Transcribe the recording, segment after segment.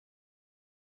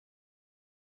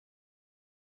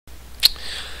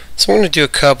So I'm going to do a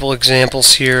couple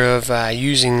examples here of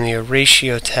using the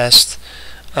ratio test.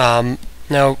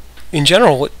 Now, in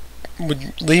general, what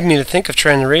would lead me to think of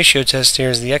trying the ratio test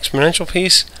here is the exponential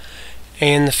piece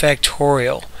and the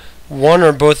factorial. One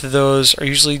or both of those are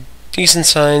usually decent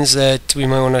signs that we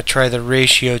might want to try the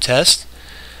ratio test.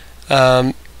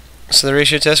 So the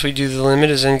ratio test, we do the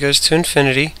limit as n goes to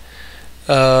infinity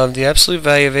of the absolute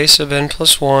value of a sub n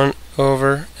plus 1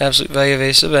 over absolute value of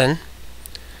a sub n.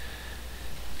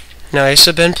 Now a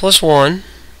sub n plus 1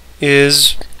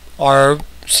 is our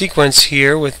sequence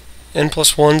here with n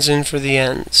plus 1's in for the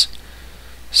n's.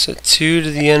 So 2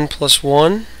 to the n plus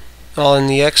 1, all in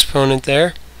the exponent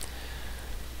there,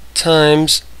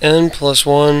 times n plus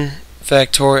 1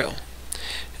 factorial.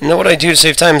 And now what I do to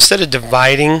save time, instead of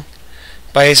dividing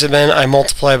by a sub n, I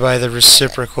multiply by the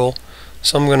reciprocal.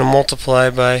 So I'm going to multiply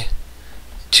by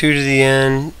 2 to the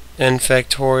n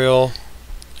factorial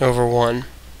over 1.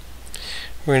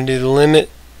 We're going to do the limit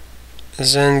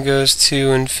as n goes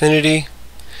to infinity.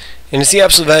 And it's the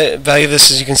absolute value of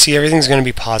this. As you can see, everything's going to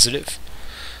be positive.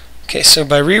 Okay, so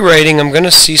by rewriting, I'm going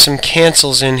to see some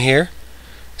cancels in here.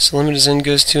 So limit as n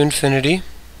goes to infinity.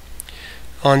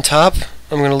 On top,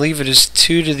 I'm going to leave it as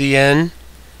 2 to the n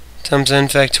times n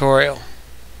factorial.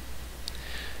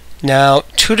 Now,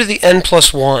 2 to the n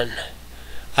plus 1.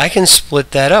 I can split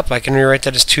that up. I can rewrite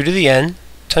that as 2 to the n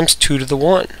times 2 to the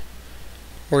 1.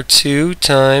 Or 2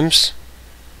 times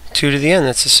 2 to the n.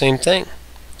 That's the same thing.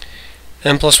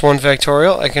 N plus 1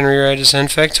 factorial, I can rewrite as n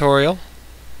factorial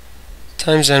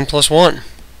times n plus 1.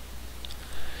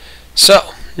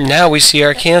 So, now we see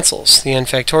our cancels. The n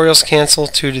factorials cancel,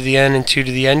 2 to the n and 2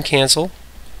 to the n cancel.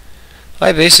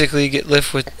 I basically get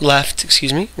left with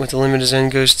the limit as n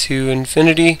goes to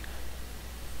infinity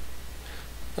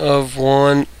of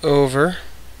 1 over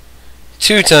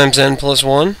 2 times n plus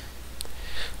 1.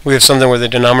 We have something where the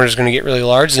denominator is going to get really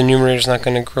large, the numerator is not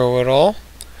going to grow at all.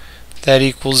 That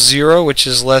equals 0, which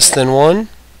is less than 1.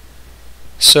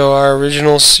 So our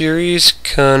original series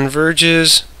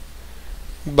converges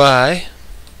by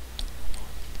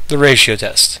the ratio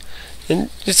test. And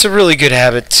it's a really good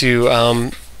habit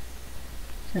to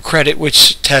credit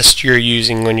which test you're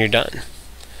using when you're done.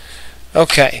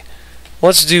 Okay,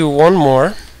 let's do one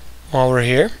more while we're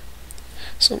here.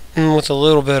 So with a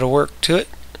little bit of work to it.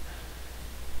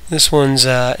 This one's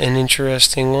an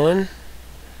interesting one.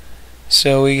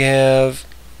 So we have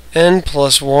n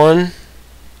plus 1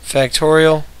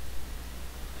 factorial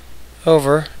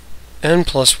over n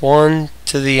plus 1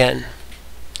 to the n.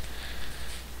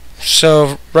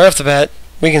 So right off the bat,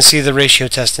 we can see the ratio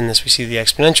test in this. We see the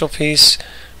exponential piece,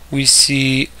 we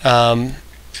see the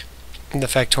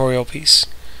factorial piece.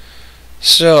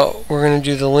 So we're going to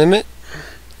do the limit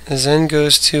as n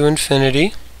goes to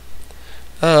infinity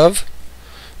of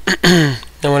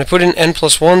now when I put in n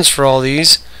plus 1's for all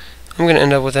these, I'm going to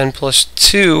end up with n plus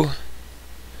 2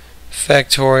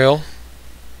 factorial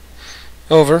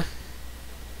over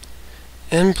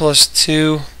n plus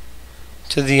 2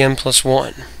 to the n plus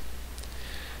 1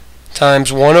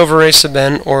 times 1 over a sub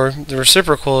n, or the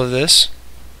reciprocal of this,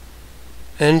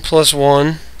 n plus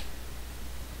 1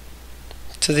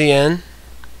 to the n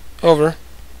over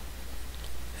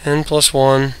n plus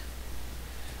 1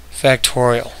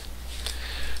 factorial.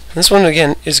 This one,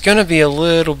 again, is going to be a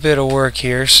little bit of work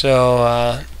here,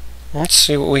 so let's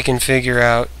see what we can figure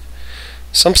out.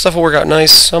 Some stuff will work out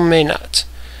nice, some may not.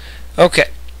 Okay,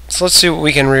 so let's see what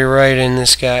we can rewrite in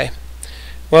this guy.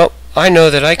 Well, I know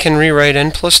that I can rewrite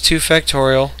n plus 2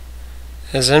 factorial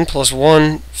as n plus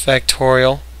 1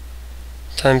 factorial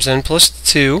times n plus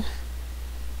 2.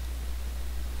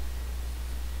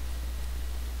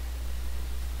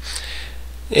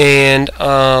 And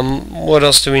what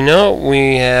else do we know?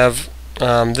 We have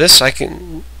this. I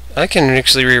can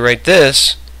actually rewrite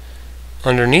this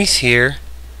underneath here.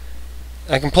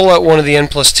 I can pull out one of the n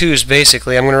plus 2's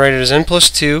basically. I'm going to write it as n plus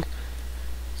 2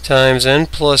 times n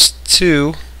plus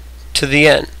 2 to the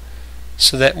n.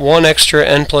 So that one extra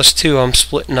n plus 2 I'm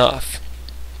splitting off.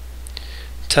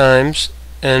 Times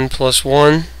n plus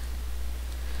 1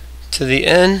 to the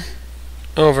n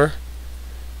over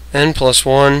n plus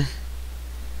 1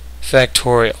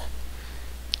 factorial.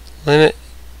 Limit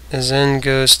as n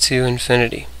goes to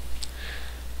infinity.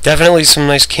 Definitely some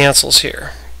nice cancels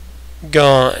here.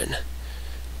 Gone.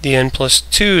 The n plus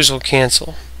 2's will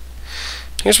cancel.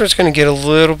 Here's where it's going to get a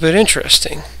little bit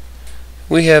interesting.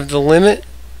 We have the limit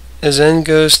as n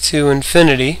goes to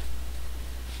infinity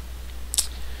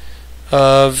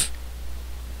of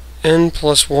n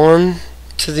plus 1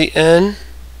 to the n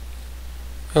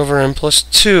over n plus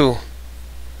 2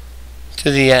 to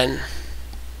the n,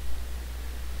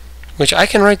 which I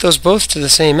can write those both to the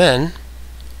same n,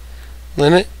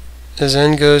 limit as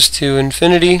n goes to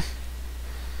infinity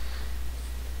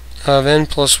of n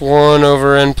plus 1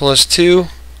 over n plus 2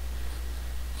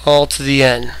 all to the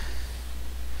n.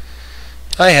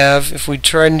 I have, if we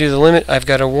try and do the limit, I've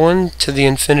got a 1 to the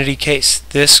infinity case.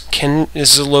 This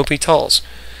is a L'Hopital's.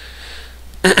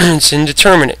 It's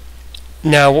indeterminate.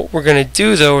 Now what we're going to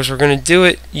do though is we're going to do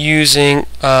it using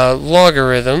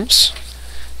logarithms,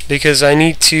 because I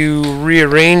need to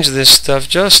rearrange this stuff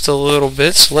just a little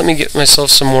bit, so let me get myself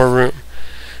some more room.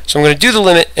 So I'm going to do the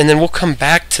limit, and then we'll come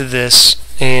back to this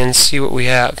and see what we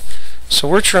have. So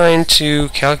we're trying to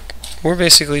we're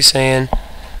basically saying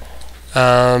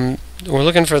we're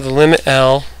looking for the limit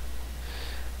L,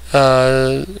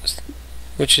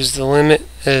 which is the limit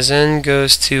as n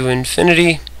goes to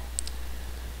infinity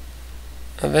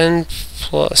of n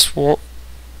plus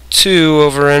 2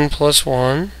 over n plus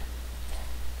 1.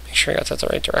 Make sure I got that the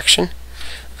right direction.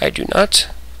 I do not.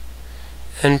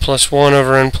 N plus 1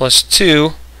 over n plus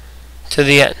 2 to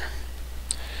the n.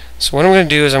 So what I'm going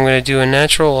to do is I'm going to do a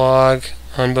natural log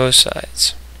on both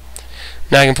sides.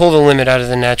 Now I can pull the limit out of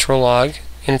the natural log,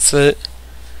 and it's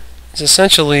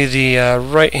essentially the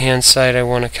right hand side I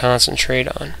want to concentrate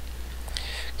on.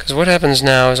 Because what happens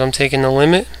now is I'm taking the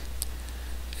limit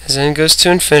as n goes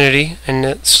to infinity, and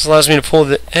this allows me to pull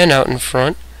the n out in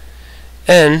front.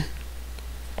 N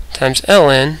times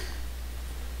ln,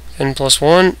 n plus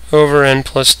 1 over n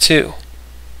plus 2.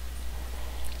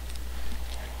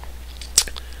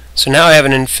 So now I have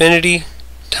an infinity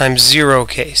times 0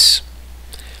 case.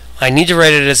 I need to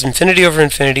write it as infinity over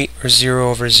infinity or 0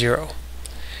 over 0.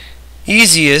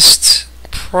 Easiest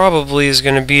probably is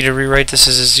going to be to rewrite this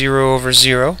as a 0 over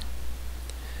 0,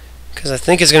 because I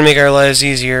think it's going to make our lives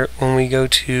easier when we go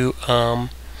to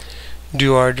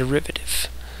do our derivative.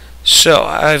 So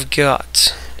I've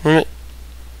got limit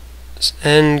as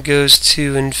n goes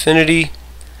to infinity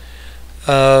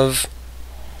of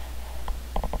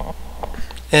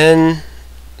n,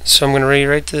 so I'm going to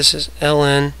rewrite this as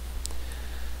ln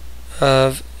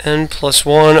of n plus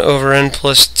 1 over n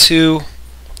plus 2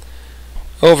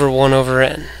 over 1 over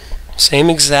n. Same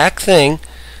exact thing,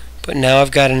 but now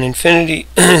I've got an infinity,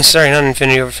 sorry, not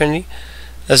infinity over infinity,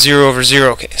 a 0 over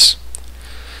 0 case.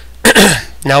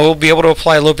 Now we'll be able to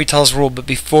apply L'Hopital's rule, but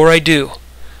before I do,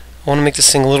 I want to make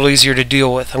this thing a little easier to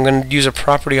deal with. I'm going to use a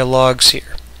property of logs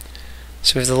here.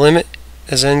 So we have the limit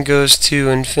as n goes to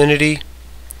infinity.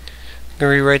 I'm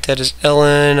going to rewrite that as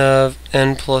ln of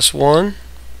n plus 1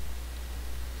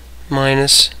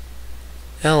 minus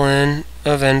ln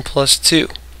of n plus 2.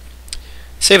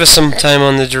 Save us some time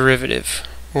on the derivative.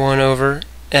 1 over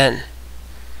n.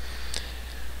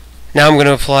 Now I'm going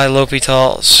to apply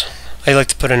L'Hopital's. I like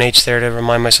to put an h there to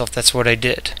remind myself that's what I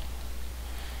did.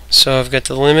 So I've got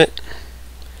the limit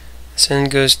as n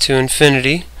goes to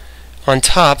infinity. On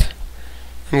top,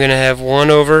 I'm going to have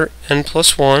 1 over n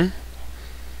plus 1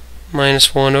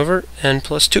 minus 1 over n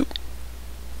plus 2.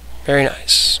 Very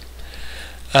nice.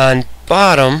 On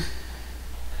bottom,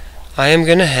 I am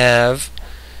going to have,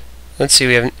 let's see,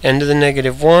 we have n to the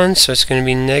negative 1, so it's going to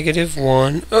be negative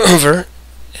 1 over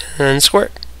n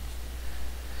squared.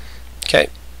 Okay.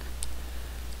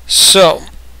 So,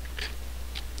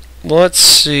 let's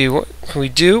see, what can we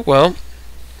do? Well,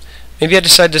 maybe I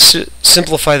decide to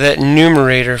simplify that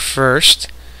numerator first.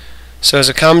 So as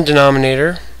a common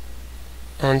denominator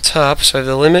on top, so I have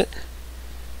the limit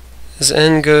as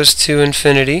n goes to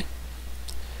infinity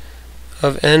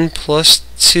of n plus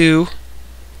 2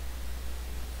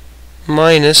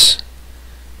 minus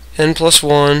n plus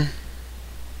 1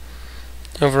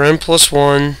 over n plus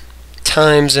 1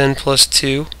 times n plus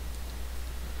 2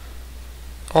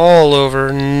 all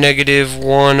over negative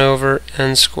 1 over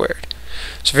n squared.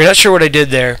 So if you're not sure what I did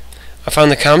there, I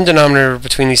found the common denominator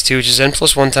between these two, which is n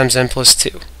plus 1 times n plus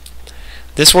 2.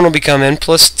 This one will become n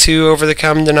plus 2 over the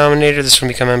common denominator, this one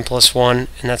will become n plus 1,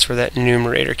 and that's where that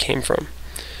numerator came from.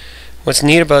 What's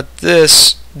neat about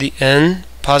this, the n,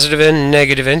 positive n,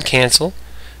 negative n cancel.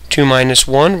 2 minus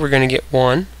 1, we're going to get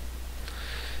 1.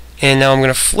 And now I'm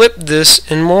going to flip this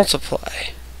and multiply.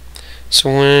 So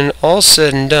when all's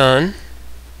said and done,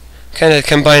 kind of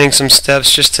combining some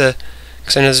steps just to,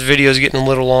 because I know this video is getting a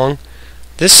little long,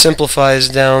 this simplifies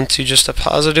down to just a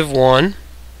positive 1.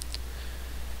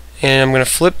 And I'm going to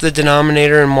flip the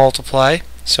denominator and multiply.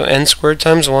 So n squared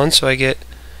times 1, so I get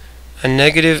a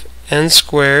negative n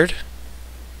squared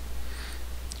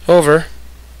over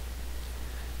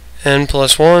n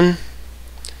plus 1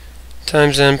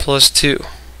 times n plus 2.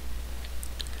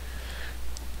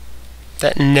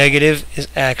 That negative is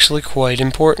actually quite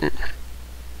important.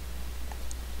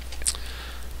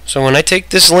 So when I take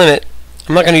this limit,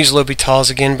 I'm not going to use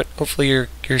L'Hopital's again, but hopefully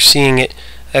you're seeing it.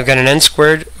 I've got an n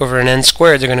squared over an n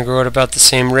squared. They're going to grow at about the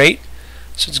same rate.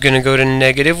 So it's going to go to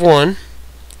 -1.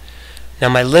 Now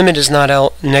my limit is not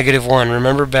 -1.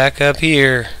 Remember back up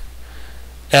here.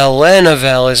 ln of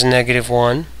L is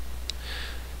 -1.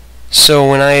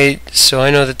 So I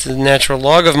know that the natural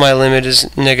log of my limit is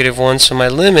 -1, so my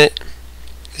limit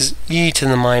is e to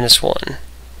the -1.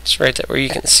 It's right there where you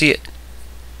can see it,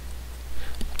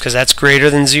 because that's greater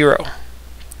than 0.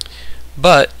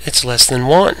 But it's less than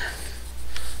 1.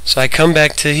 So I come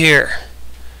back to here.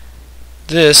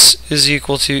 This is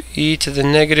equal to e to the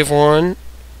 -1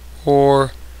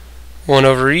 or 1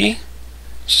 over e,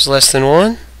 which is less than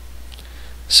 1.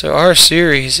 So our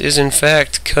series is in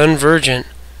fact convergent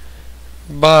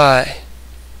by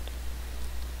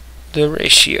the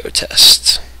ratio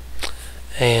test.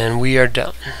 And we are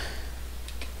done.